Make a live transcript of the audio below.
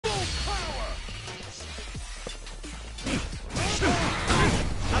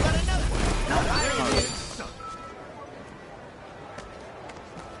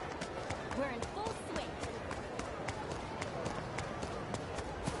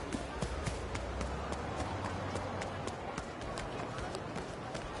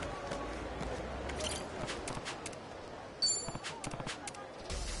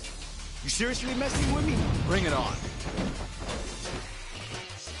seriously messing with me? Bring it on.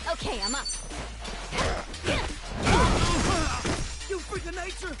 Okay, I'm up. You freaking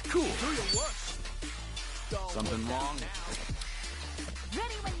nature! Cool. Do your work. Something wrong?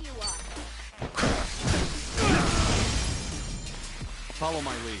 Ready when you are. Follow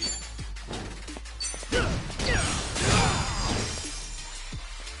my lead.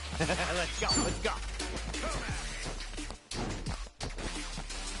 Let's go, let's go.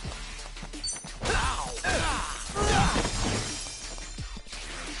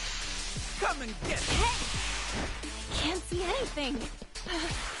 Come and get it. Hey! Can't see anything.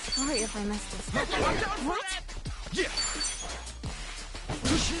 Sorry if I messed this up. What? Yeah.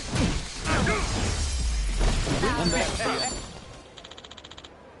 I'm back for you.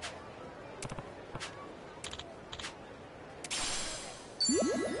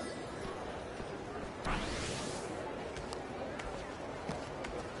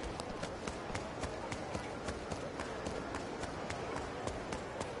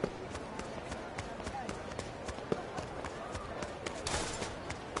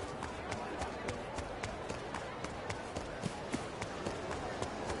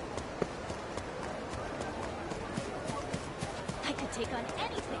 I could take on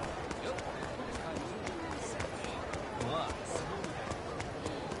anything.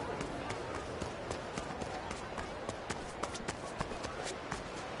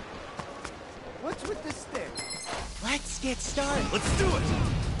 What's with the stick? Let's get started. Let's do it.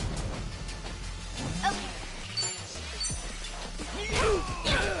 Okay.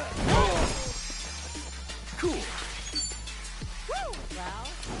 Cool. Woo! Well,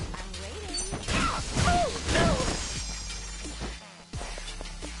 I'm waiting.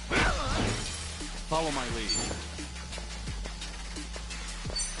 Follow my lead.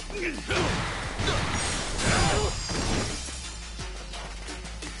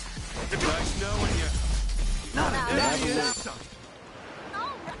 Nice knowing you. Not Now, a now bad you idea.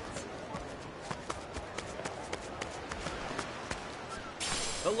 All right.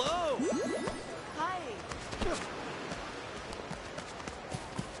 Hello. Hi.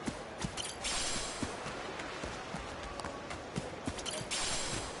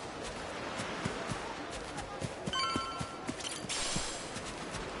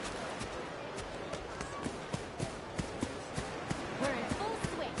 We're in full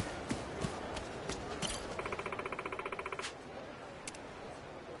swing.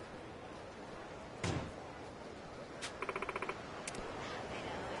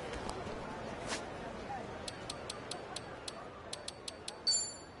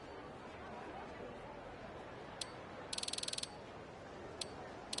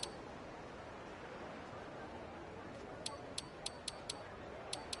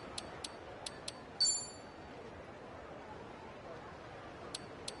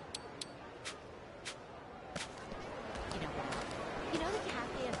 You know the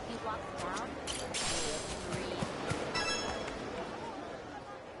cafe a few blocks down?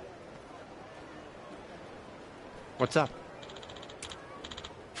 What's up?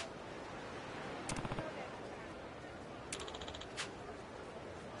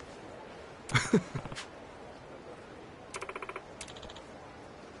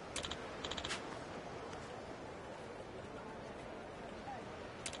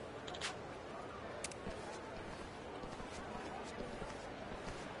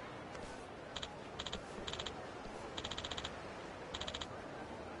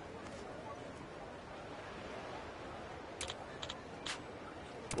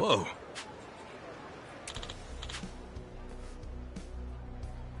 Whoa.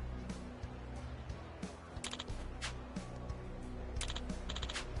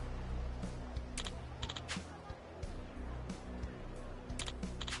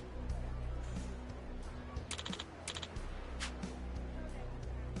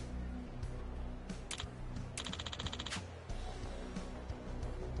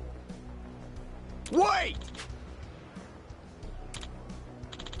 Wait!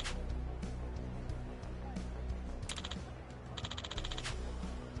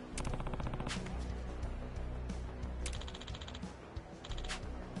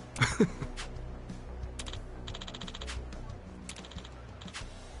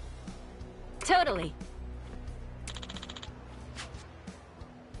 Totally.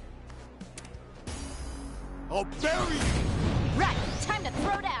 I'll bury you! Right, time to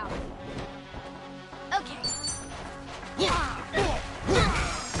throw down. Okay. Yeah.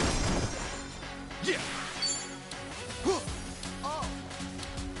 Yeah! Oh!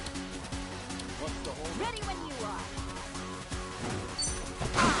 What's the whole... Ready when you are.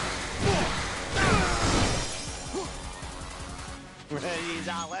 Ready as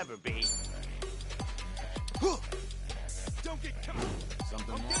I'll ever be.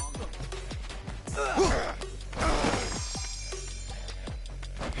 Something wrong?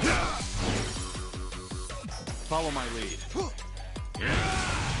 Follow my lead.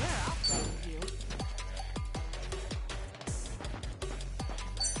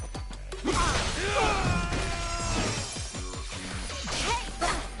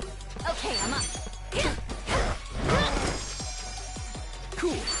 Okay, I'm up.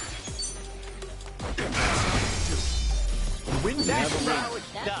 Cool. Win that round.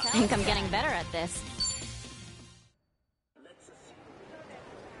 I think I'm getting better at this.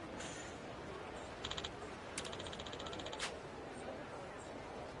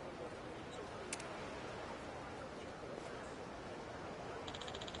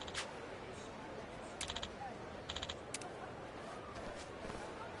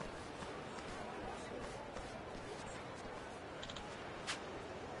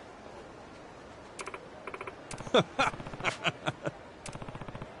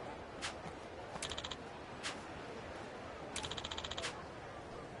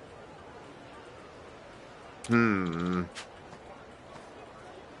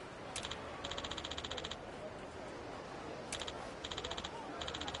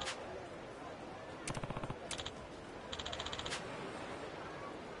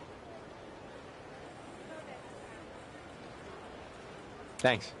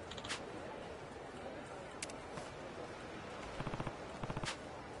 Thanks.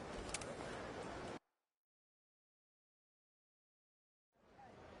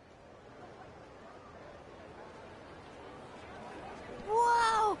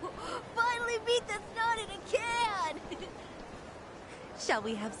 Whoa! Finally beat the snot in a can! Shall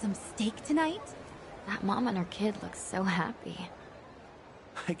we have some steak tonight? That mom and her kid look so happy.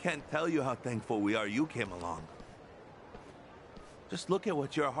 I can't tell you how thankful we are you came along. Just look at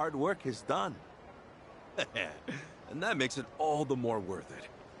what your hard work has done. And that makes it all the more worth it.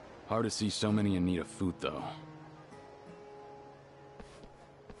 Hard to see so many in need of food, though.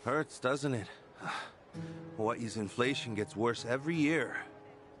 Hurts, doesn't it? Hawaii's inflation gets worse every year.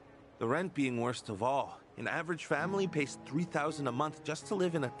 The rent being worst of all. An average family pays $3,000 a month just to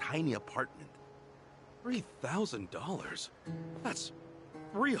live in a tiny apartment. $3,000? That's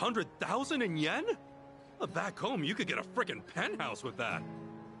 300,000 in yen? Back home, you could get a frickin' penthouse with that.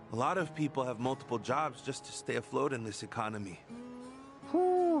 A lot of people have multiple jobs just to stay afloat in this economy.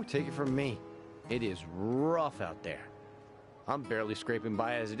 Whew, take it from me. It is rough out there. I'm barely scraping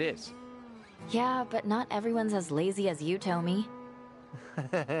by as it is. Yeah, but not everyone's as lazy as you, Tommy.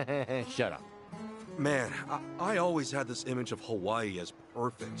 Shut up. Man, I always had this image of Hawaii as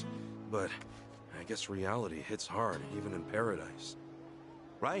perfect, but I guess reality hits hard, even in paradise.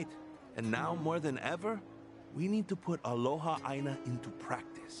 Right. And now, more than ever, we need to put Aloha Aina into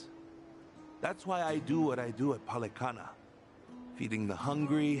practice. That's why I do what I do at Palekana. Feeding the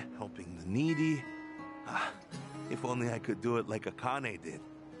hungry, helping the needy. If only I could do it like Akane did.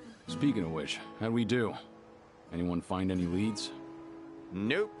 Speaking of which, how'd we do? Anyone find any leads?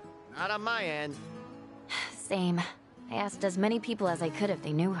 Nope, not on my end. Same. I asked as many people as I could if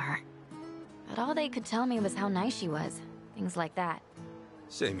they knew her. But all they could tell me was how nice she was. Things like that.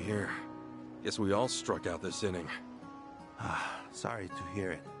 Same here. Guess we all struck out this inning. Sorry to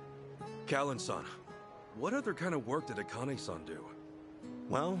hear it. Callan-san, what other kind of work did Akane-san do?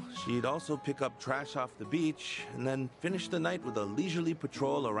 Well, she'd also pick up trash off the beach, and then finish the night with a leisurely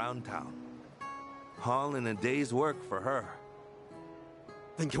patrol around town. All in a day's work for her.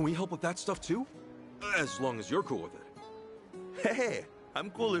 Then can we help with that stuff too? As long as you're cool with it. Hey, I'm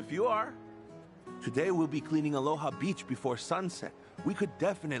cool if you are. Today we'll be cleaning Aloha Beach before sunset. We could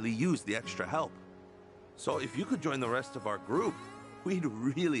definitely use the extra help. So if you could join the rest of our group, we'd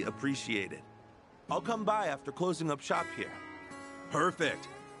really appreciate it. I'll come by after closing up shop here. Perfect.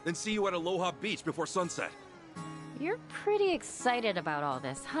 Then see you at Aloha Beach before sunset. You're pretty excited about all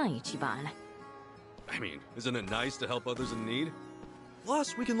this, huh, Ichiban? I mean, isn't it nice to help others in need?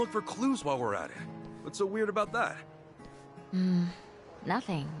 Plus, we can look for clues while we're at it. What's so weird about that?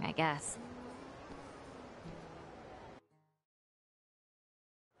 Nothing, I guess.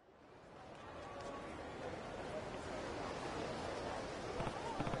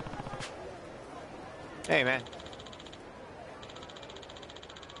 Hey, man.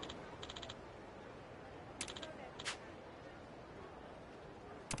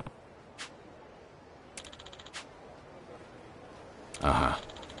 Uh-huh.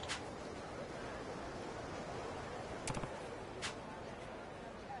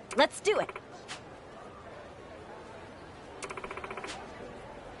 Let's do it!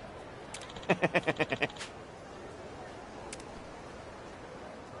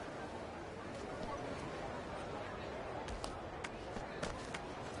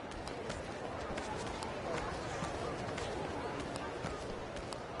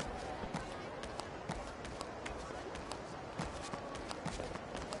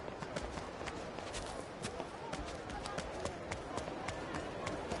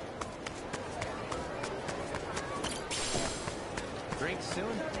 drink soon?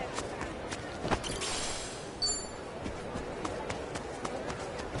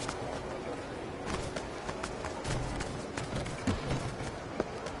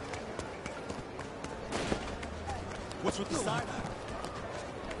 What's with the side?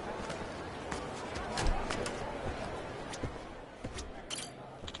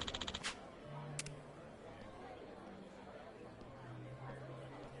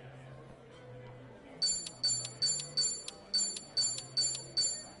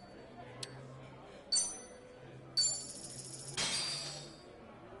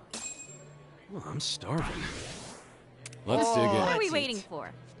 Well, I'm starving. Let's dig in. What are we waiting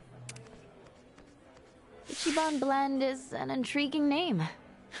for? Ichiban Blend is an intriguing name.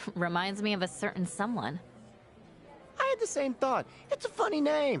 Reminds me of a certain someone. I had the same thought. It's a funny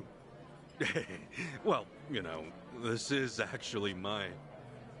name. Well, you know, this is actually mine.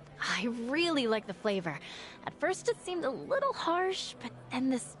 I really like the flavor. At first it seemed a little harsh, but then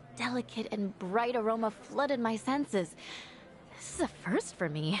this delicate and bright aroma flooded my senses. This is a first for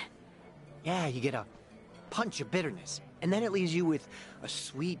me. Yeah, you get a punch of bitterness, and then it leaves you with a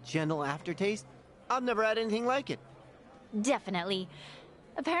sweet, gentle aftertaste. I've never had anything like it. Definitely.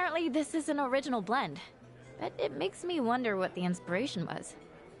 Apparently this is an original blend, but it makes me wonder what the inspiration was.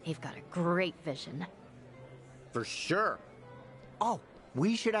 They've got a great vision. For sure. Oh,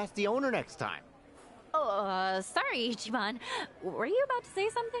 we should ask the owner next time. Oh, sorry, Ichiban. Were you about to say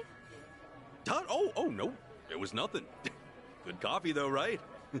something? Todd? Oh, no. It was nothing. Good coffee, though, right?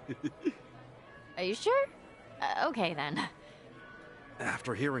 Are you sure? Okay, then.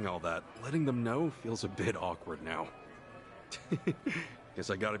 After hearing all that, letting them know feels a bit awkward now. Guess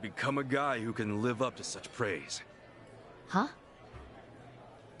I gotta become a guy who can live up to such praise. Huh?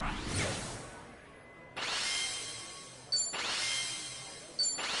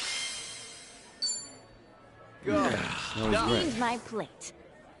 Go. That was great. Cleaned my plate.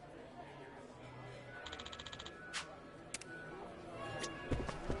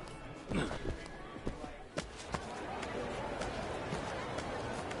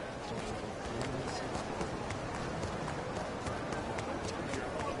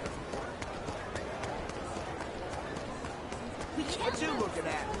 What you looking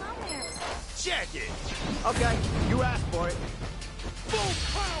at? Check it! Okay, you asked for it. Full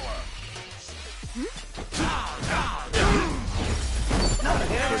power!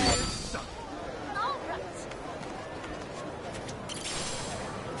 There it is. All right.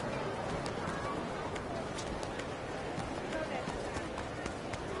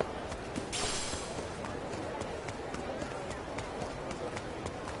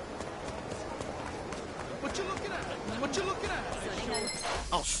 What you looking at? What you looking at?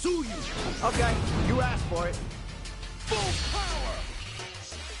 I'll sue you. Okay, you asked for it. Full power!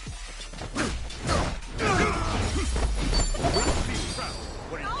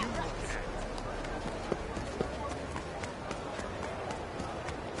 What are you looking at?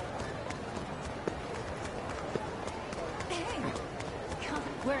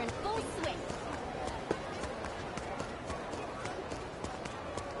 We're in full swing.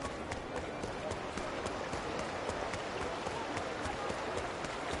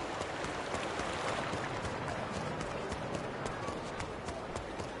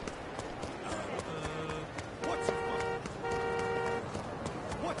 What's the fun?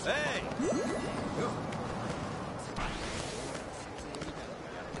 What's hey?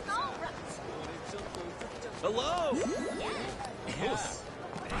 All right. Hello? Yes.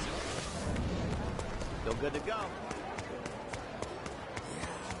 Still good to go.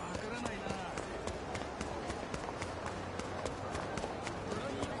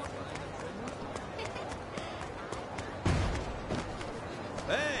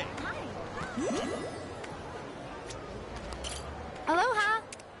 Hey! Aloha.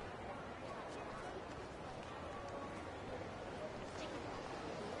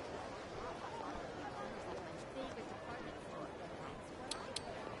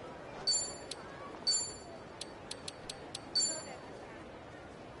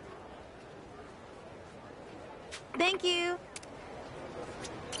 Thank you.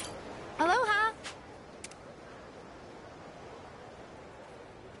 Aloha.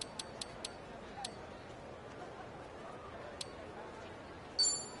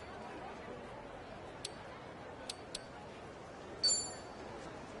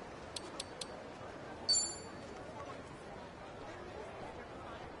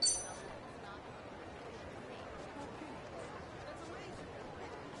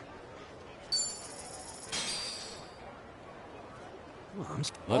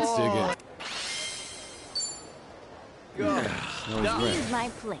 Let's dig in. Go. That was great. Here's my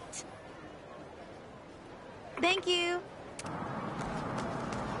plate. Thank you.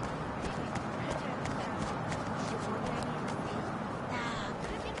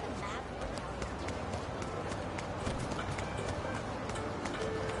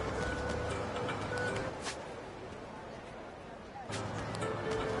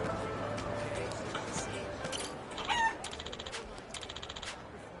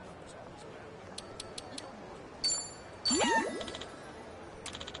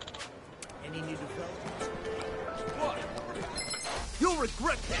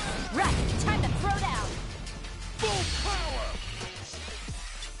 regret this! Right, time to throw down. Full power!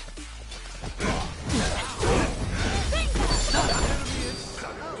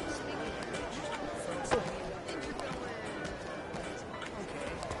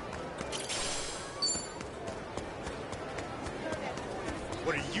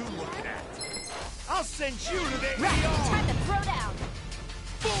 What are you looking at? I'll send you to the Right, ER! time to throw down.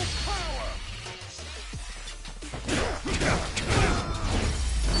 Full power!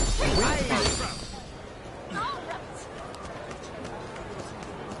 All right.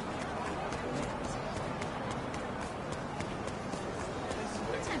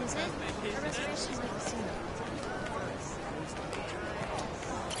 What time is it? Our reservation is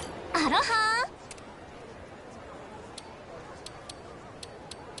Aloha!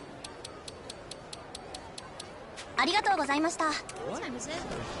 What time is it?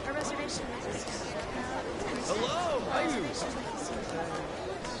 Our reservation is Hello! How are you?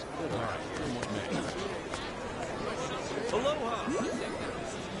 Aloha!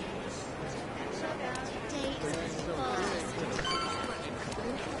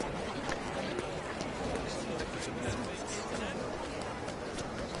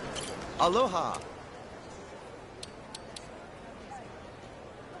 Aloha.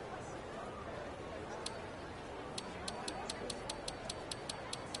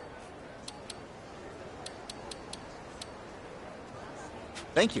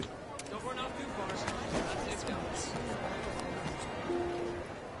 Thank you.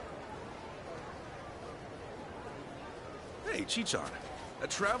 Hey, Chichan. That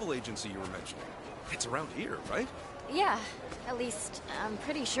travel agency you were mentioning. It's around here, right? Yeah, at least I'm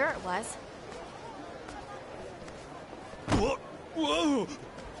pretty sure it was. Whoa! Whoa!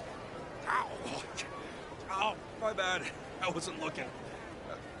 Ow! Ow, my bad. I wasn't looking.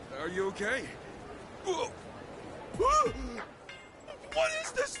 Are you okay? Whoa! Whoa! What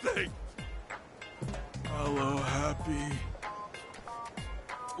is this thing? Hello, Happy.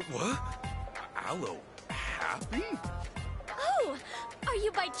 What? Aloe Happy? Oh, are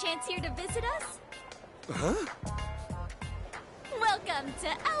you by chance here to visit us? Huh? Welcome to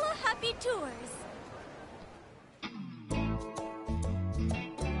Aloha Happy Tours.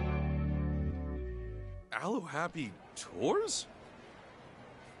 Aloe Happy Tours?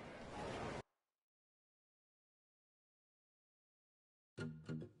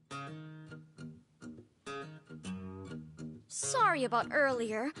 Sorry about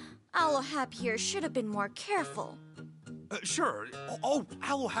earlier. Alohap here should have been more careful. Sure. Oh,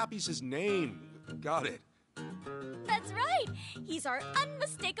 Aloe Happy's his name. Got it. That's right. He's our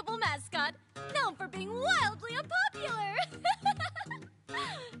unmistakable mascot, known for being wildly unpopular.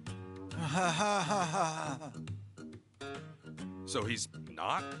 So he's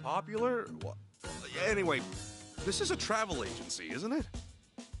not popular? What? Anyway, this is a travel agency, isn't it?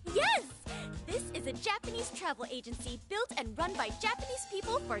 Yes! This is a Japanese travel agency built and run by Japanese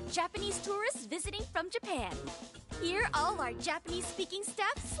people for Japanese tourists visiting from Japan. Here, all our Japanese-speaking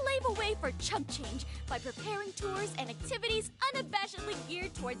staff slave away for chump change by preparing tours and activities unabashedly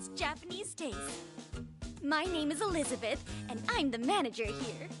geared towards Japanese taste. My name is Elizabeth, and I'm the manager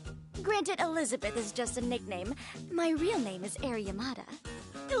here. Granted, Elizabeth is just a nickname. My real name is Eri Yamada.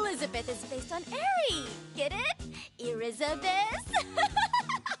 Elizabeth is based on Eri. Get it? Elizabeth?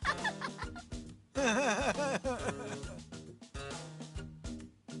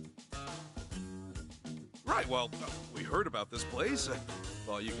 Right, well, we heard about this place.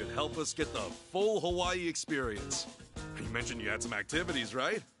 Thought you could help us get the full Hawaii experience. You mentioned you had some activities,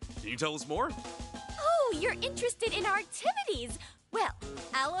 right? Can you tell us more? Oh, you're interested in our activities. Well,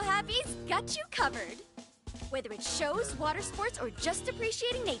 Aloe Happy's got you covered. Whether it's shows, water sports, or just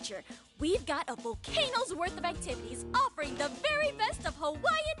appreciating nature, we've got a volcano's worth of activities offering the very best of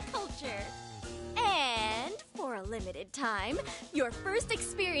Hawaiian culture. And for a limited time, your first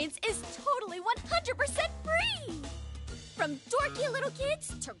experience is totally 100% free. From dorky little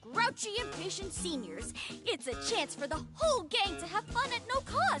kids to grouchy, impatient seniors, it's a chance for the whole gang to have fun at no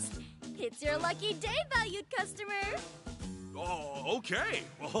cost. It's your lucky day, valued customer. Oh, okay.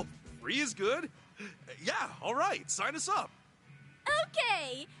 Well, free is good. Yeah, all right. Sign us up.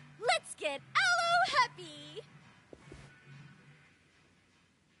 Okay, let's get Aloe Happy.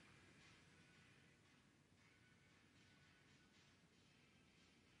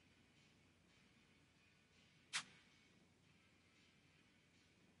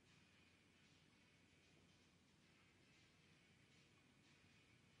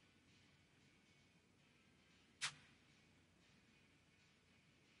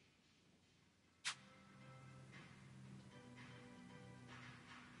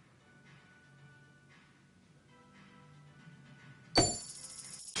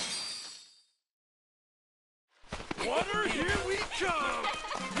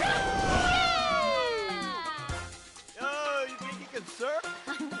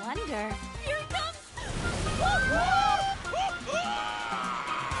 wonder. Here it comes!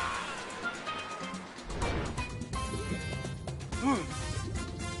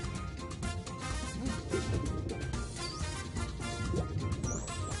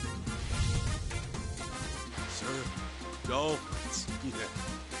 Sir, no,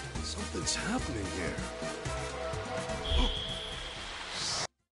 something's happening here.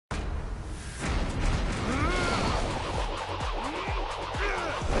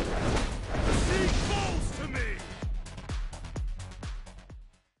 The sea falls to me!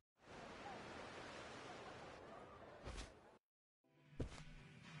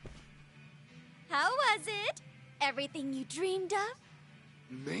 How was it? Everything you dreamed of?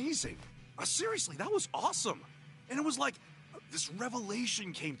 Amazing. Seriously, that was awesome. And it was like this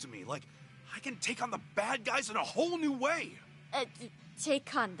revelation came to me. Like, I can take on the bad guys in a whole new way.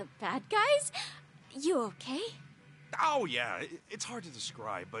 Take on the bad guys? You okay? Oh, yeah, it's hard to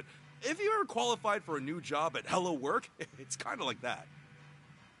describe, but if you ever qualified for a new job at Hello Work, it's kind of like that.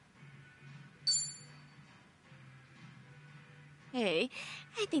 Hey,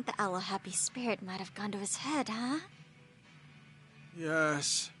 I think the Aloe Happy spirit might have gone to his head, huh?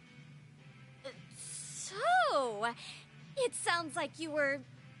 Yes. So, it sounds like you were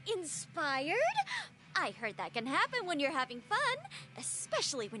inspired? I heard that can happen when you're having fun,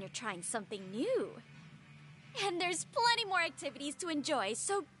 especially when you're trying something new. And there's plenty more activities to enjoy,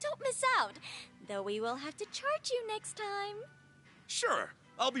 so don't miss out. Though we will have to charge you next time. Sure,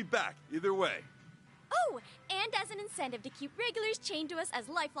 I'll be back either way. Oh, and as an incentive to keep regulars chained to us as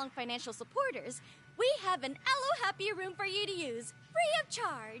lifelong financial supporters, we have an Aloe Happy room for you to use, free of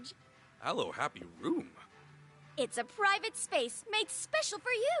charge. Hello, happy room. It's a private space made special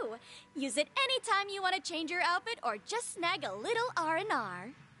for you. Use it anytime you want to change your outfit or just snag a little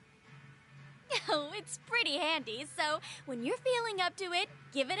R&R. Oh, it's pretty handy, so when you're feeling up to it,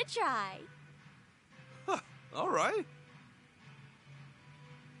 give it a try. Huh, all right.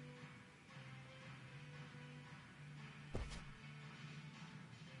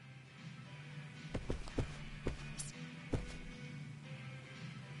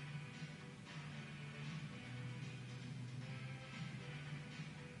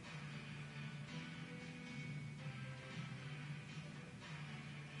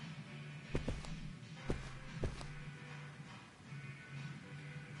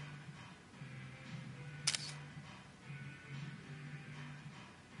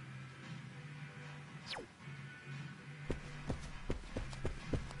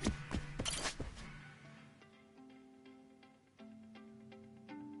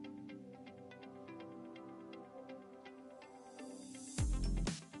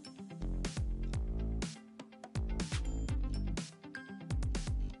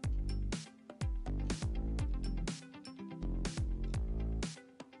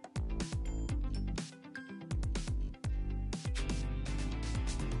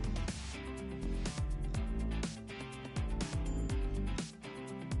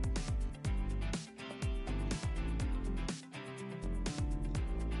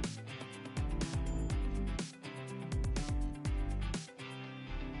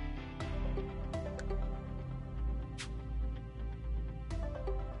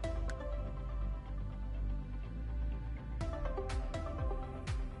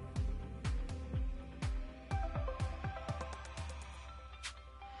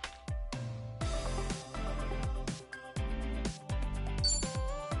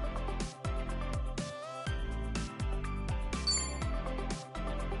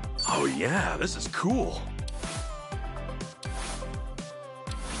 Oh yeah, this is cool.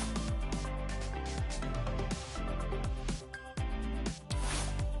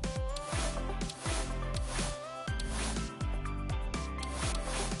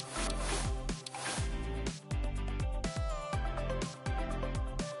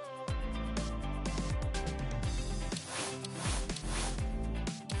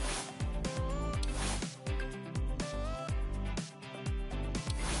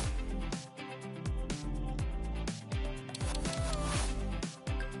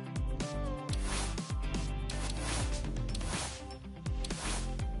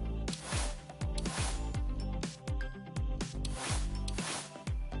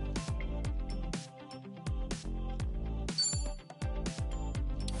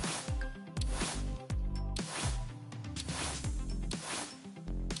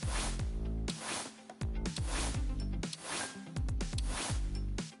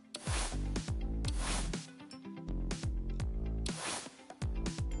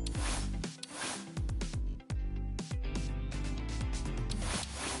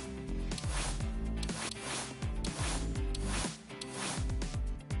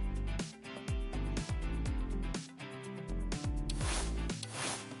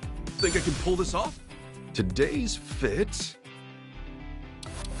 Think I can pull this off? Today's fit?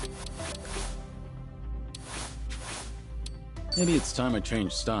 Maybe it's time I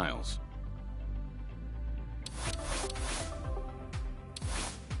change styles.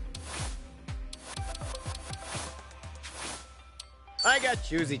 I got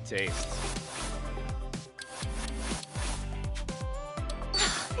choosy tastes.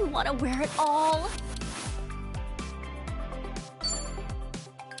 I want to wear it all.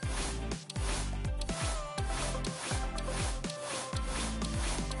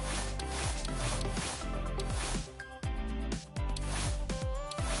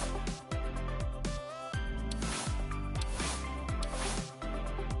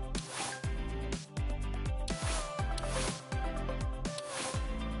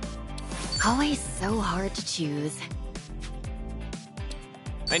 Always so hard to choose.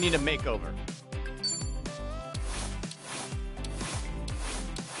 I need a makeover.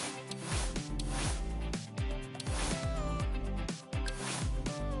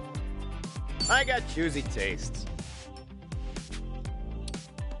 I got choosy tastes.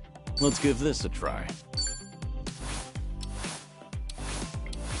 Let's give this a try.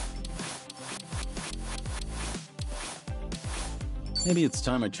 Maybe it's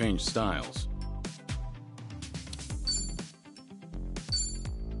time I change styles.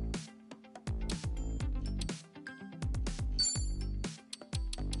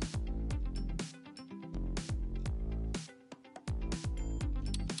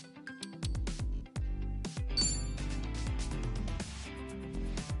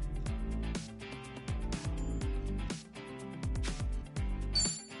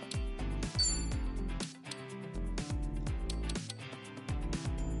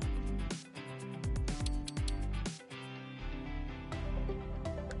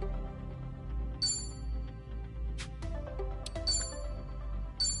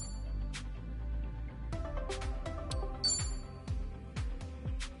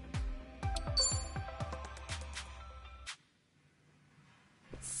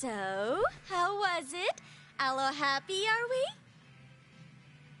 So, how was it? Aloha happy, are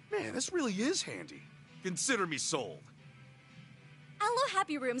we? Man, this really is handy. Consider me sold. Aloha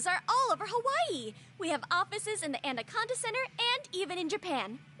happy rooms are all over Hawaii. We have offices in the Anaconda Center and even in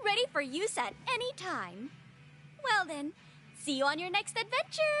Japan, ready for use at any time. Well then, see you on your next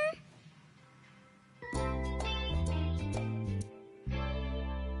adventure.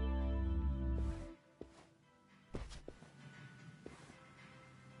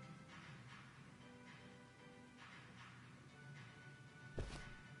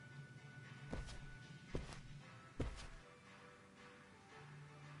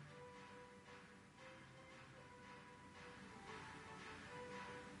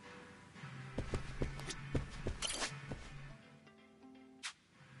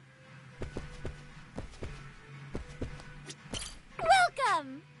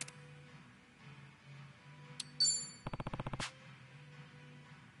 Welcome!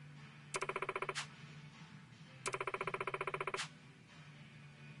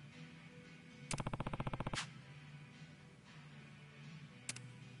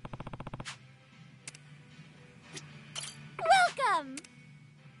 Welcome!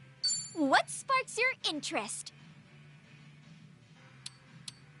 What sparks your interest?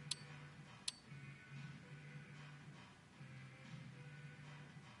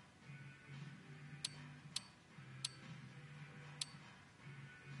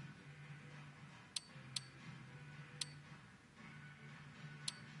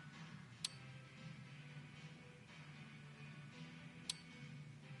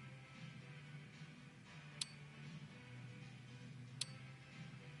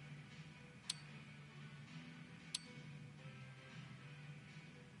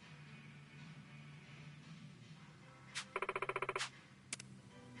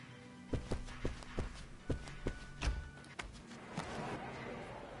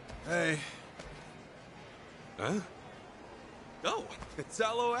 Hey. Huh? Oh, it's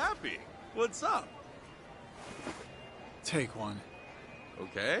Aloha Happy. What's up? Take one.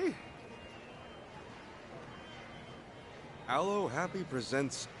 Okay. Aloha Happy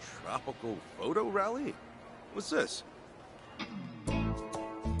presents Tropical Photo Rally? What's this?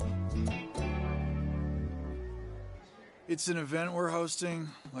 It's an event we're hosting,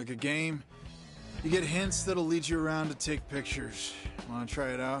 like a game. You get hints that'll lead you around to take pictures. Want to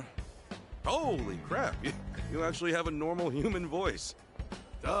try it out? Holy crap, you actually have a normal human voice.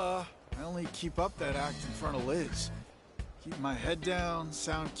 Duh. I only keep up that act in front of Liz. Keep my head down,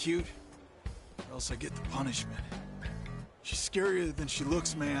 sound cute, or else I get the punishment. She's scarier than she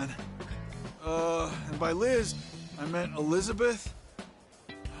looks, man. And by Liz, I meant Elizabeth.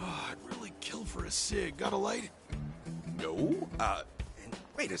 Oh, I'd really kill for a cig. Got a light? No? And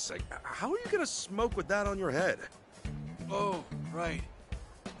wait a sec. How are you gonna smoke with that on your head? Oh, right.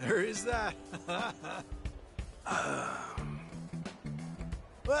 There is that.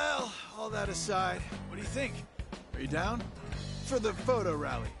 Well, all that aside, what do you think? Are you down? For the photo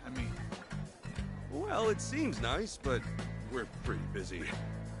rally, I mean. Well, it seems nice, but we're pretty busy.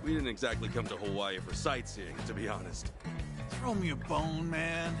 We didn't exactly come to Hawaii for sightseeing, to be honest. Throw me a bone,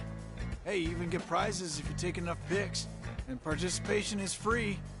 man. Hey, you even get prizes if you take enough pics. And participation is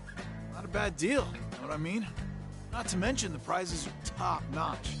free. Not a bad deal, know what I mean? Not to mention the prizes are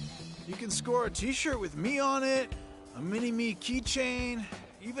top-notch. You can score a t-shirt with me on it, a mini-me keychain,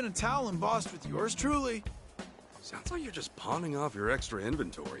 even a towel embossed with yours truly. Sounds like you're just pawning off your extra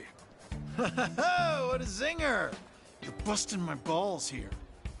inventory. What a zinger! You're busting my balls here.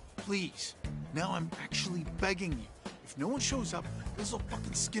 Please, now I'm actually begging you. If no one shows up, this'll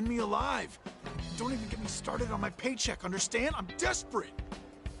fucking skin me alive. Don't even get me started on my paycheck, understand? I'm desperate.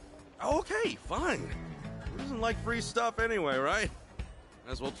 Okay, fine. Isn't like free stuff anyway, right?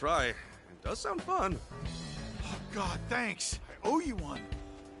 Might as well try. It does sound fun. Oh, God, thanks. I owe you one.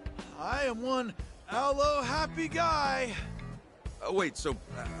 I am one aloe happy guy. Wait, so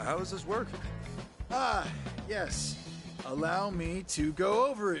how does this work? Yes. Allow me to go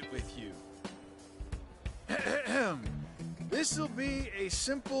over it with you. This'll be a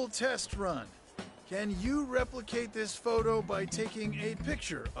simple test run. Can you replicate this photo by taking a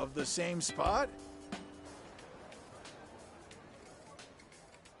picture of the same spot?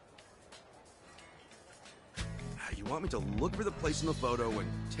 You want me to look for the place in the photo and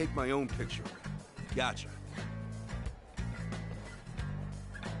take my own picture? Gotcha.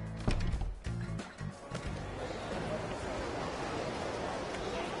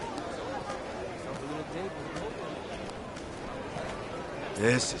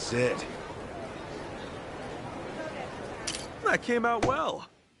 This is it. That came out well.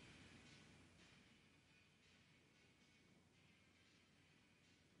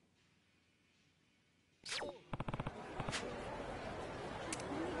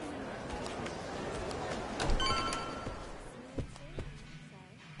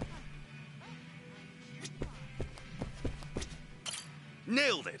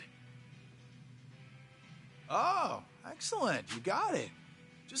 Nailed it! Oh, excellent. You got it.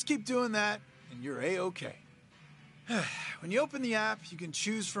 Just keep doing that, and you're A-okay. When you open the app, you can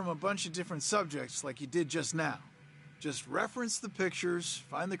choose from a bunch of different subjects like you did just now. Just reference the pictures,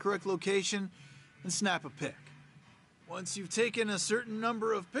 find the correct location, and snap a pic. Once you've taken a certain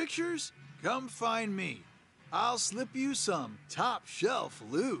number of pictures, come find me. I'll slip you some top-shelf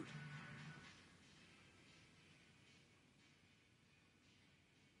loot.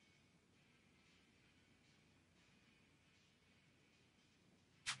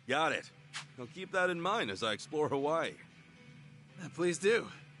 Got it. I'll keep that in mind as I explore Hawaii. Please do.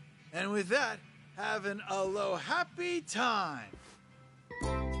 And with that, have an aloha-happy time.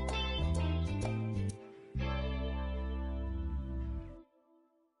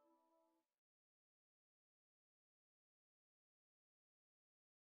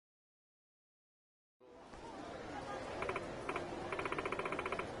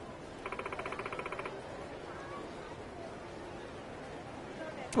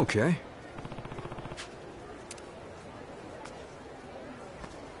 Okay.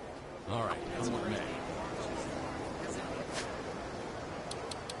 All right, come with me.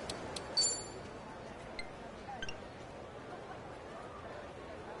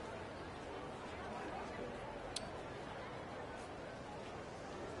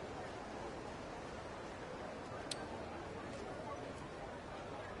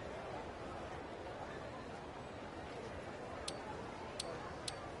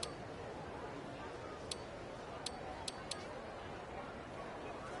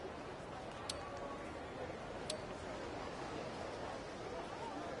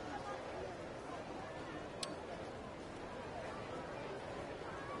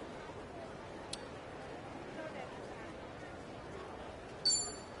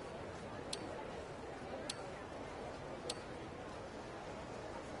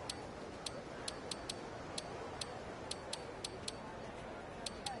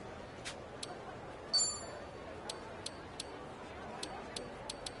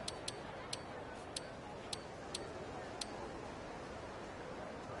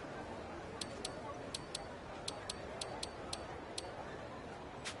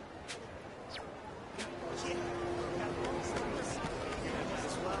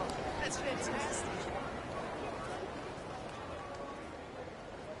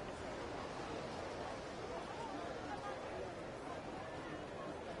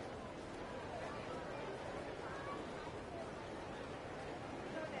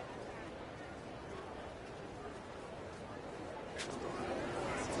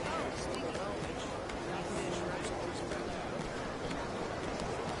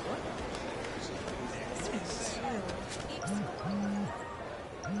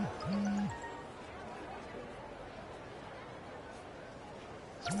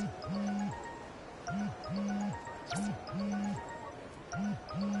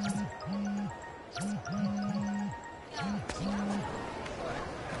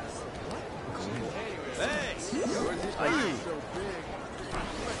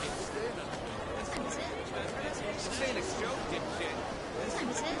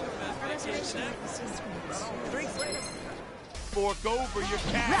 Fork over your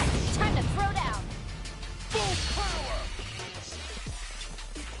cat. Right, time to throw down. Full power.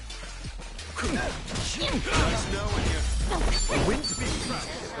 Nice knowing you. Wind speed.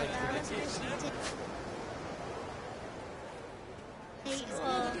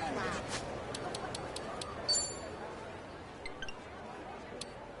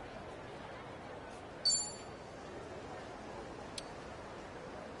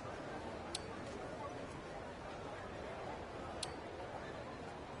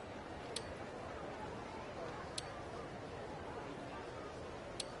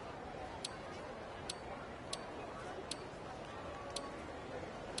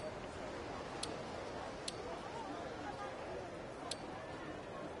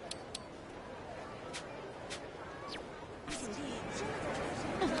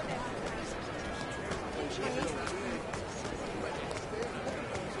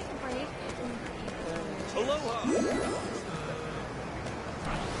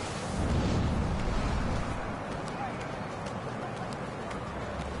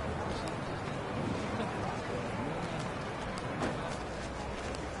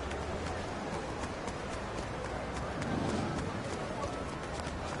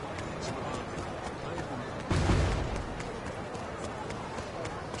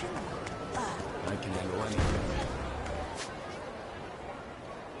 I can handle anything.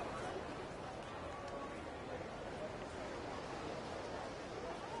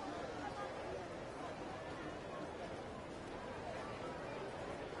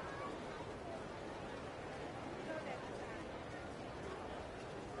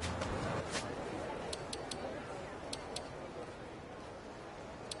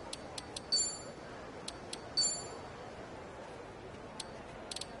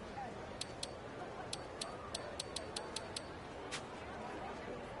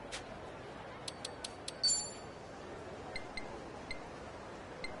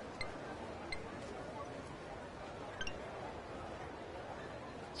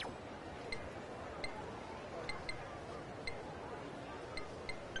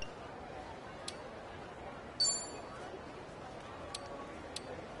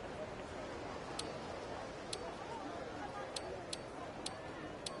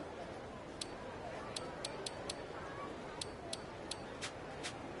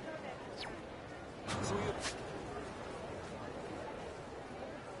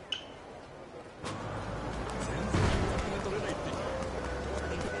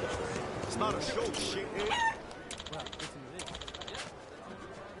 It's not a show, shit.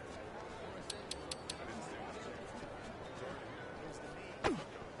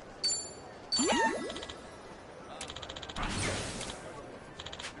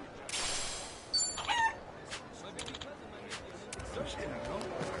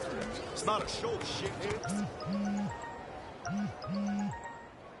 It's not a show, shit.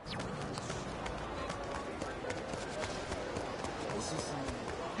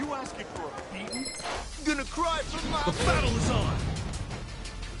 You asking for a beating? Gonna cry for my battle is on.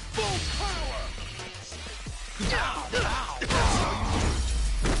 Full power.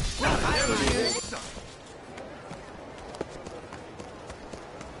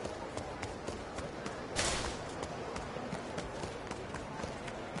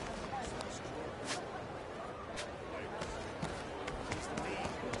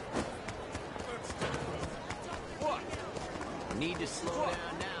 Need to slow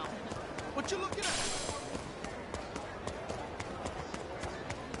down now. What you looking at?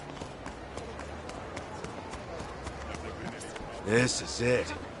 This is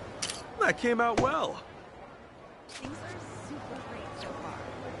it. That came out well. Things are super great so far.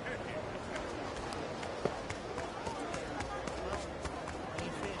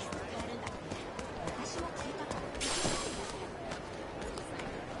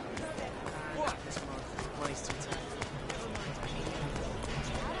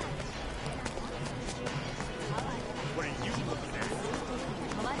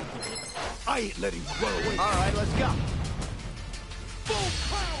 I ain't letting you run away. All right, let's go. Full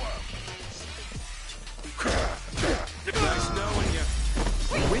power. Nice knowing you.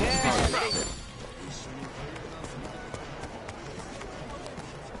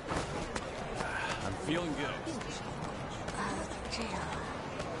 I'm feeling good.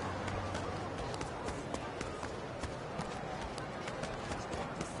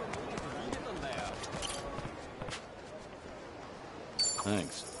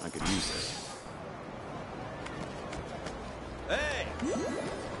 Thanks. I could use this. Hey!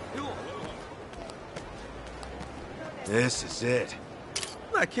 This is it.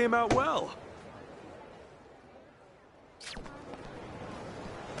 That came out well.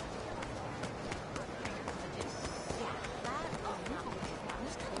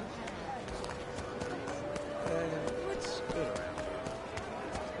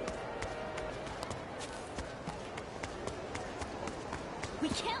 We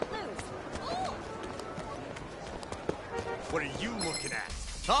can't lose. Oh! What are you looking at?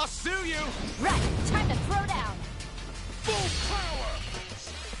 I'll sue you! Right, time to throw down. Full power!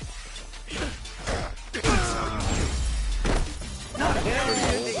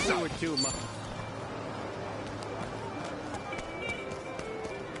 Do it too much.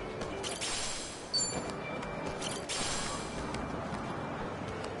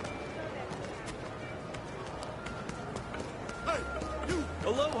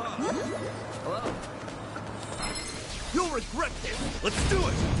 Aloha! Hello? You'll regret this! Let's do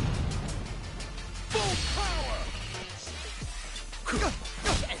it! Full power!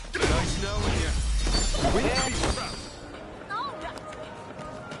 Nice knowing you. We need to be proud. All right.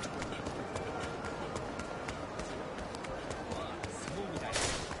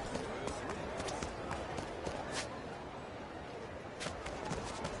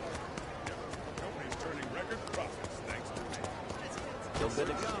 Company's turning record profits thanks to me. Still good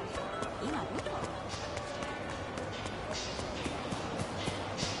to go.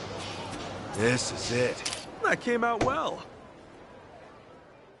 This is it. That came out well.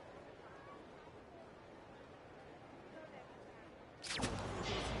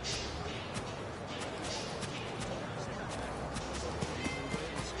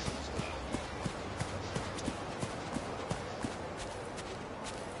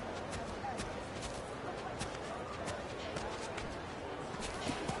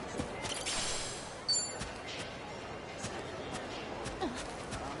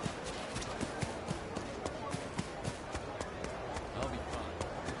 I'll be fine.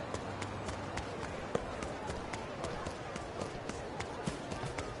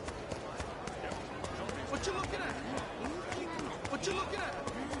 What you looking at? What you looking at?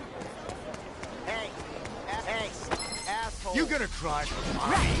 Hey, asshole. You gonna cry for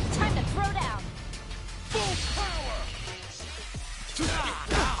mine? Right, time to throw down. Full power!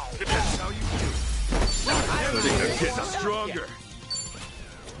 That's how you do it. Letting them get stronger.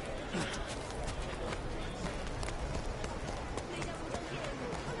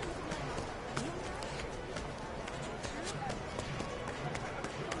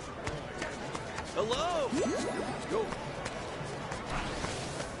 Hello? Let's go.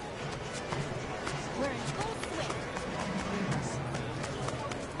 We're in full swing.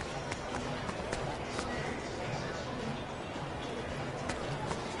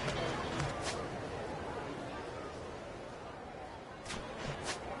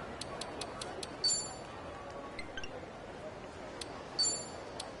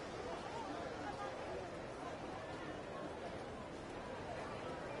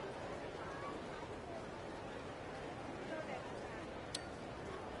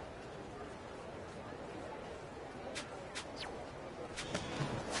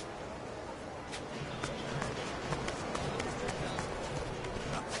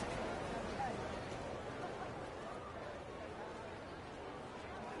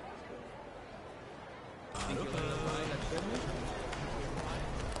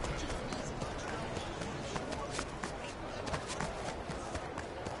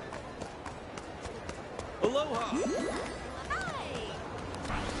 Aloha!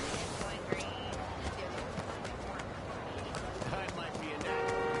 I might be a natural.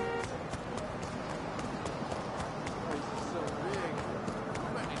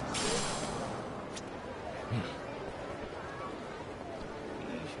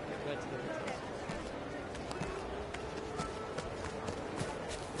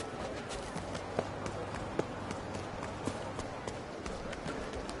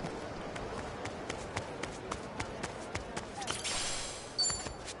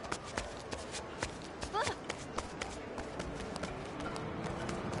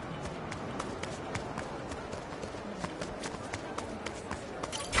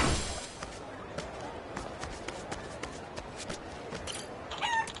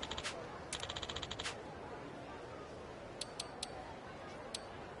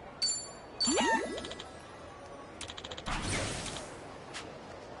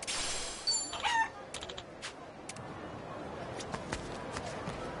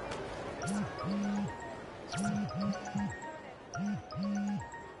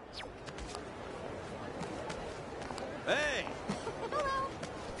 Hey! Hello.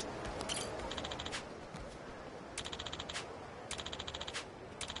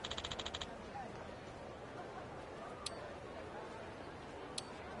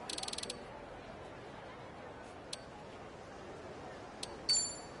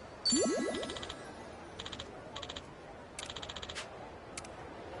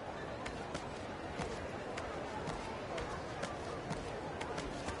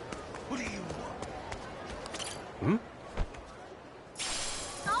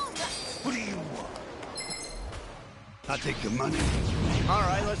 take your money. All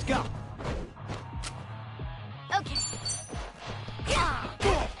right, let's go. Okay.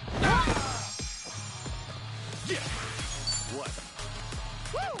 What?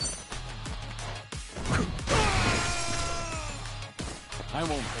 I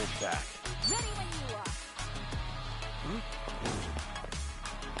won't hold back. Ready when you are.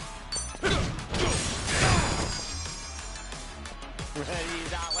 Ready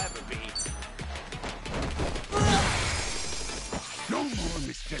as I'll ever be. No more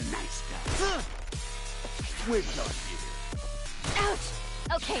Mr. Nice Guy. We're done here. Ouch!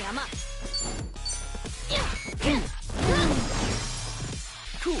 Okay, I'm up.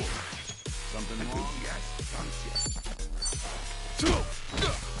 Cool. Something wrong?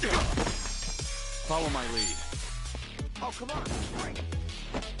 Follow my lead. Oh, come on. Bring it.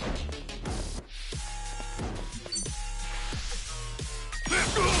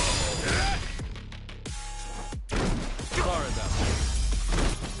 Sorry about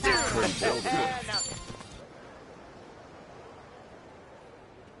that. Now,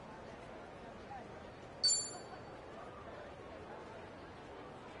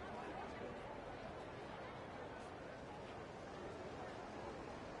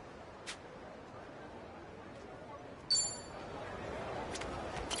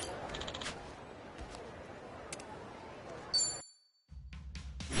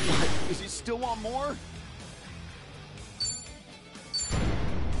 Is he still want more?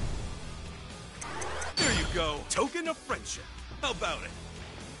 There you go. Token of friendship. How about it?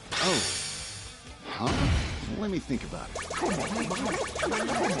 Oh. Huh? Let me think about it.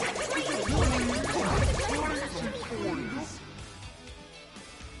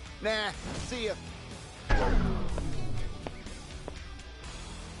 Nah, see ya.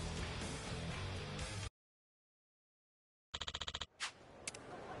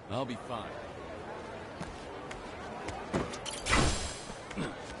 I'll be fine.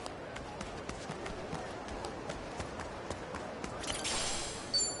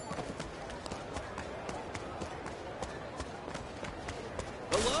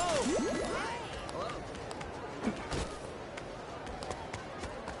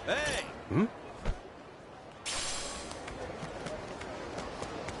 Hey!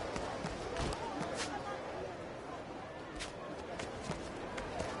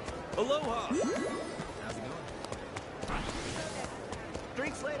 Aloha! How's it going?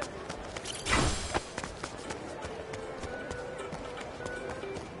 Drinks later.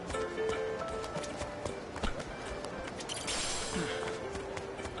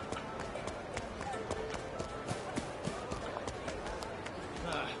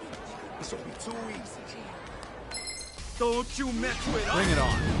 This'll be too easy. Don't you mess with us! Bring it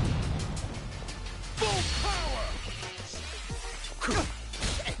on. Full power!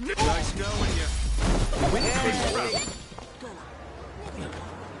 Nice knowing you.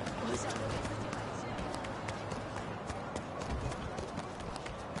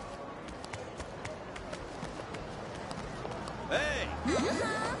 Hey!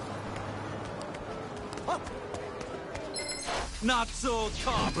 Not so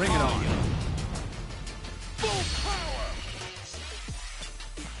tough. Bring it on. Full power!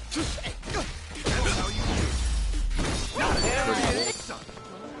 That's how you do. Not every son.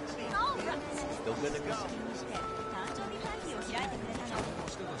 Still good to go. Oh, hi.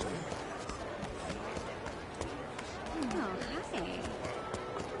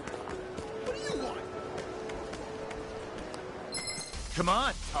 What do you want? Come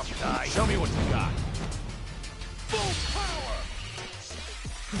on, Tough guy. Show me what you got. full power!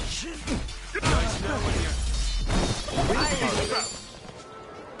 Nice knowing you.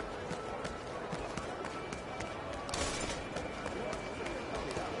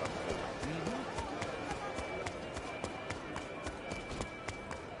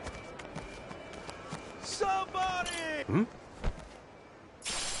 Somebody!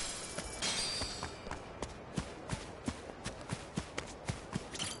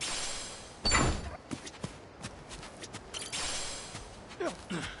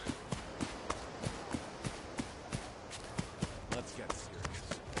 Let's get serious.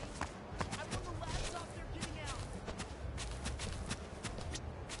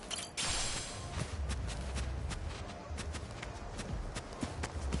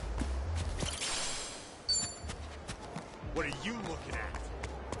 What are you looking at?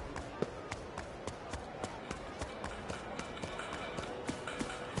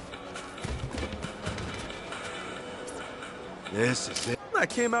 This is it. That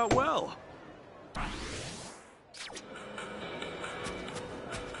came out well.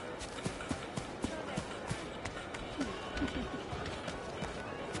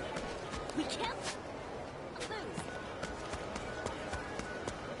 We can't lose.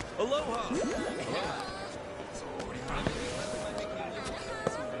 Aloha!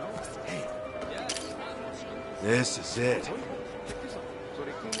 This is it.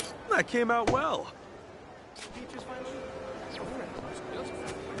 That came out well.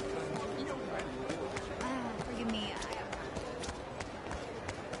 Forgive me.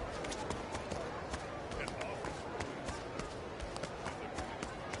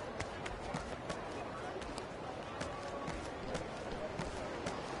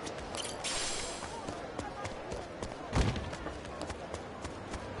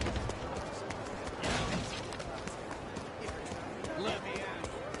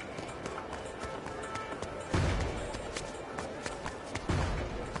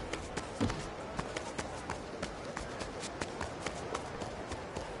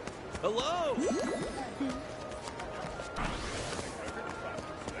 Hello!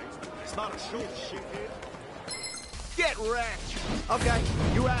 It's not a show, shithead. Get wrecked! Okay,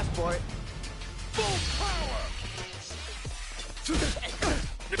 you asked for it. Full power!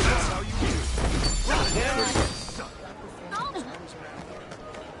 That's how you do.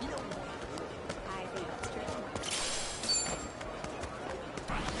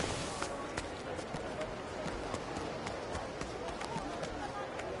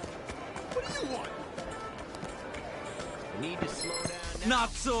 What do you want? Need to slow down now. Not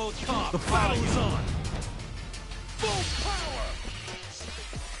so tough. The battle's on. Full power!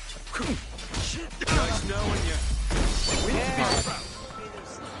 Nice knowing you.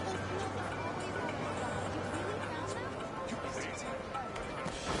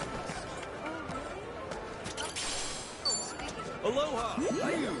 Aloha!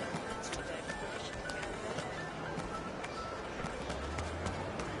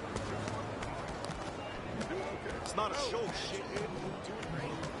 It's not a show, shithead.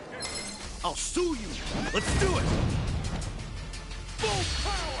 I'll sue you. Let's do it. Full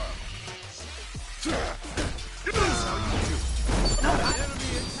power! That's how you do.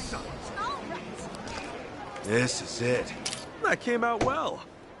 Enemy in sight. This is it. That came out well.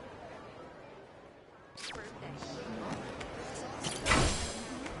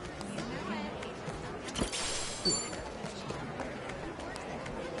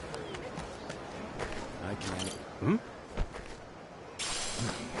 I can. Hmm?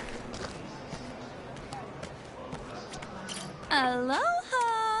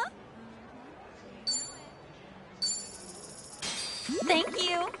 Aloha! Thank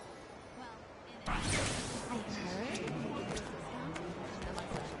you.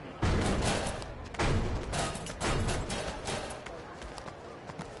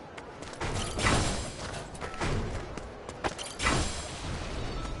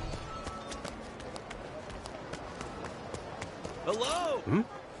 Hello? Hmm?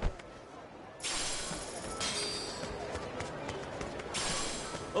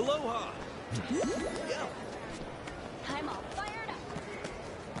 Aloha! I'm all fired up.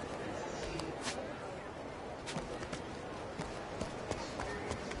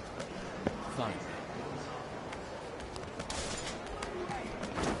 Fine.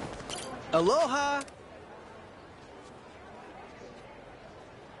 Aloha!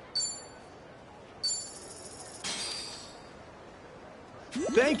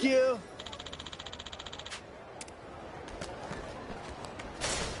 Thank you!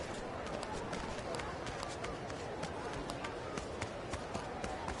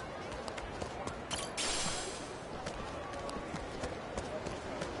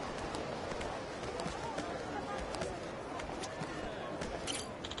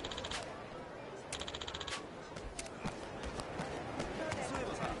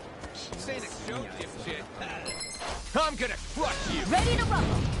 I'm gonna crush you! Ready to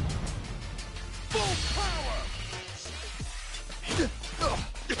rumble. Full power!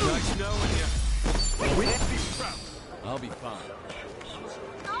 Nice knowing you. I'll be fine.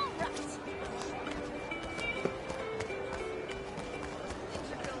 All right.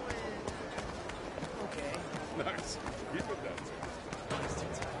 Nice. Keep it that.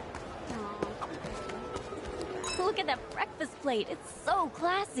 Look at that breakfast plate. It's so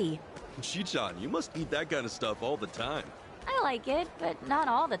classy. Chichan, you must eat that kind of stuff all the time. I like it, but not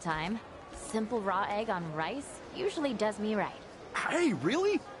all the time. Simple raw egg on rice usually does me right. Hey,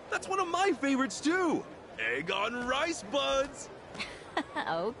 really? That's one of my favorites too. Egg on rice buds.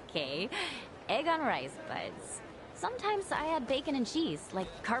 Okay. Egg on rice buds. Sometimes I add bacon and cheese, like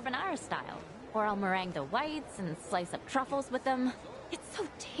carbonara style. Or I'll meringue the whites and slice up truffles with them. It's so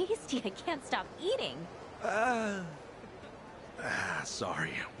tasty, I can't stop eating.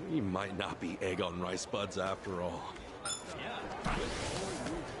 Sorry. We might not be egg on rice buds after all.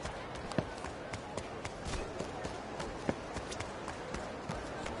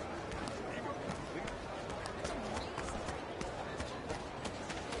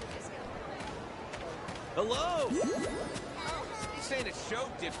 Hello? This ain't a show,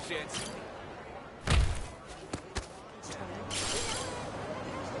 dipshits.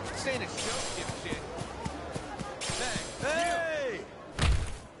 This ain't a show, dipshit. Hey!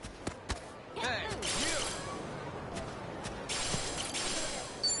 Hey, you!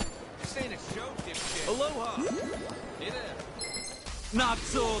 This ain't a show, dipshit. Aloha! Hey there. Not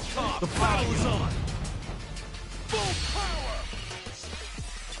so tough. The power's on. Full power!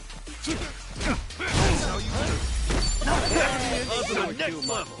 Next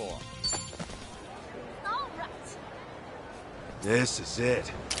level. All right. This is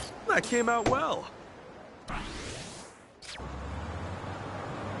it. That came out well.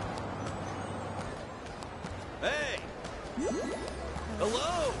 Hey!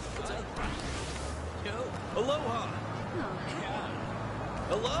 Hello! Aloha!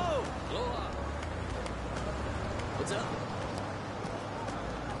 Hello! Aloha. What's up?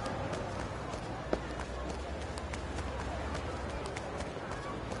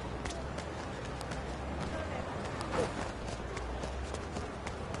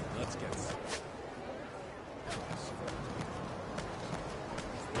 Let's get started.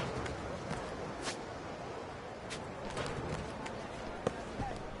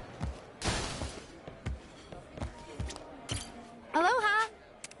 Aloha!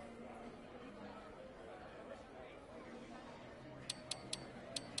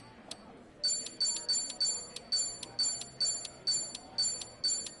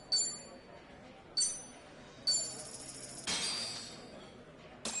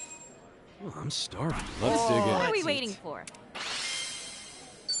 Oh, I'm starving. Let's dig in. What are we waiting for?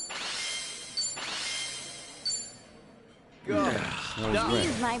 That was great.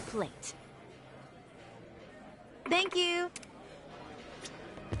 Here's my plate. Thank you.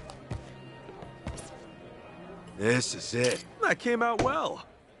 This is it. That came out well.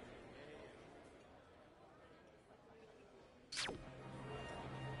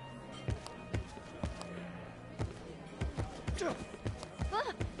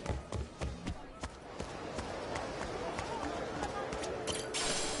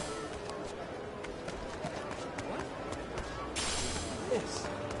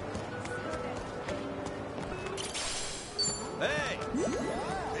 Hey!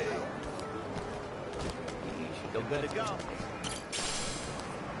 Still good to go.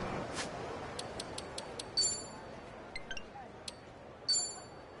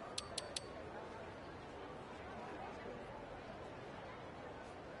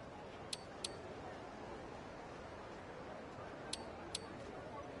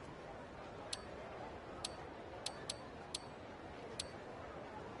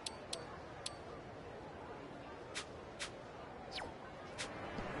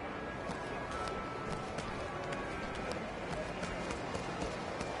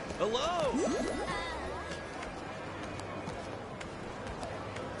 Hello!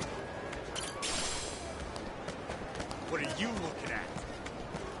 What are you looking at?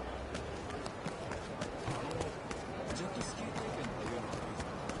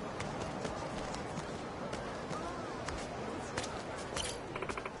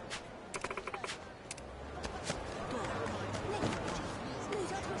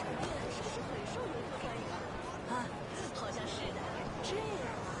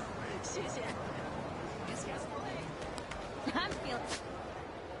 I'm feeling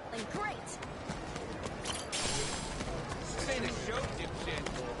great. This ain't a show, dipshit.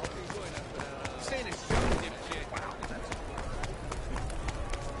 This ain't a show, dipshit.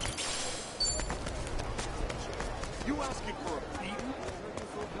 You asking for a beating?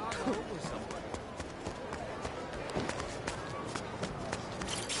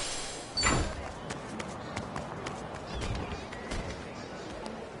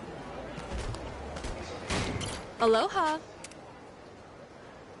 Aloha.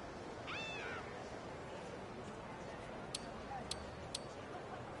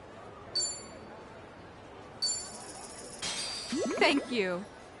 Thank you.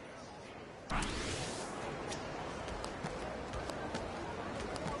 I'm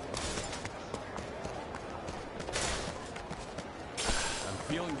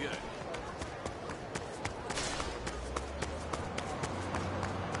feeling good.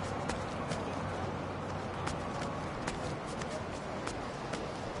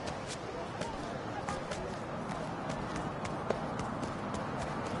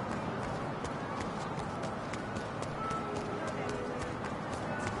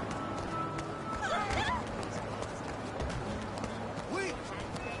 Wait!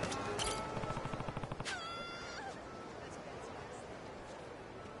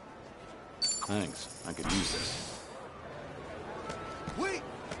 Thanks. I could use this. Wait!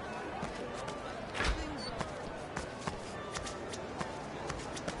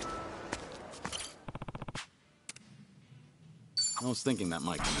 I was thinking that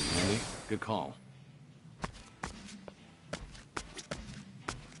might come in handy. Good call.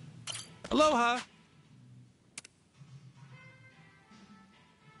 Aloha!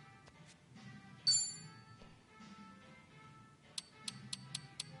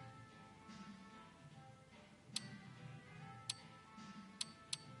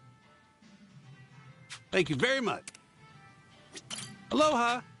 Thank you very much.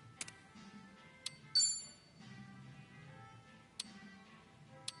 Aloha!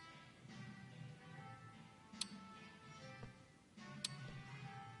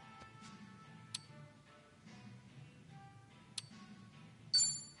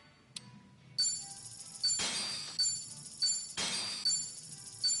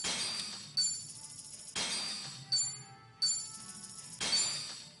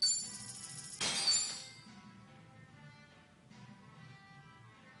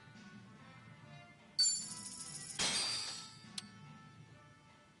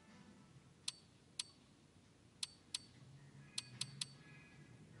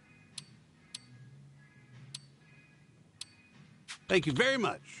 Thank you very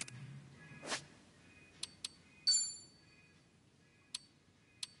much.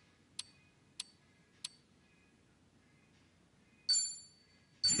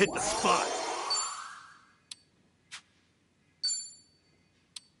 Hit the spot.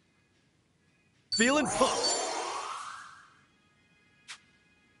 Feeling pumped.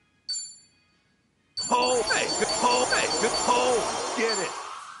 Oh, hey, good pull, hey, good pull. Get it.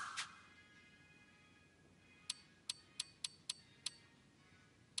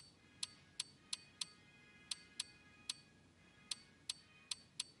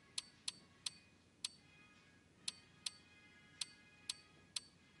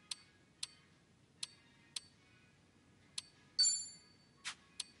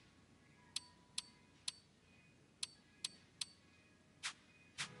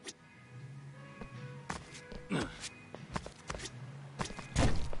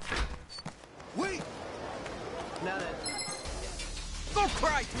 Wait! Now then. Go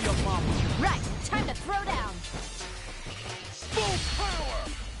cry to your mama! Right, time to throw down.